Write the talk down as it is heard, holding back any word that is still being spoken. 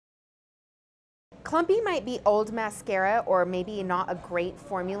Clumpy might be old mascara or maybe not a great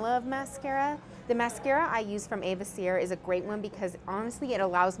formula of mascara. The mascara I use from Ava Sear is a great one because honestly it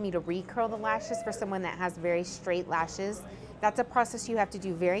allows me to recurl the lashes for someone that has very straight lashes. That's a process you have to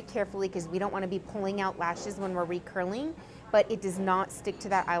do very carefully because we don't want to be pulling out lashes when we're recurling, but it does not stick to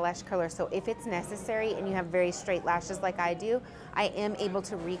that eyelash curler. So if it's necessary and you have very straight lashes like I do, I am able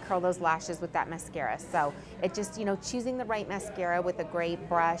to recurl those lashes with that mascara. So it just, choosing the right mascara with a great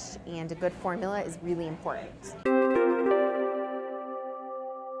brush and a good formula is really important.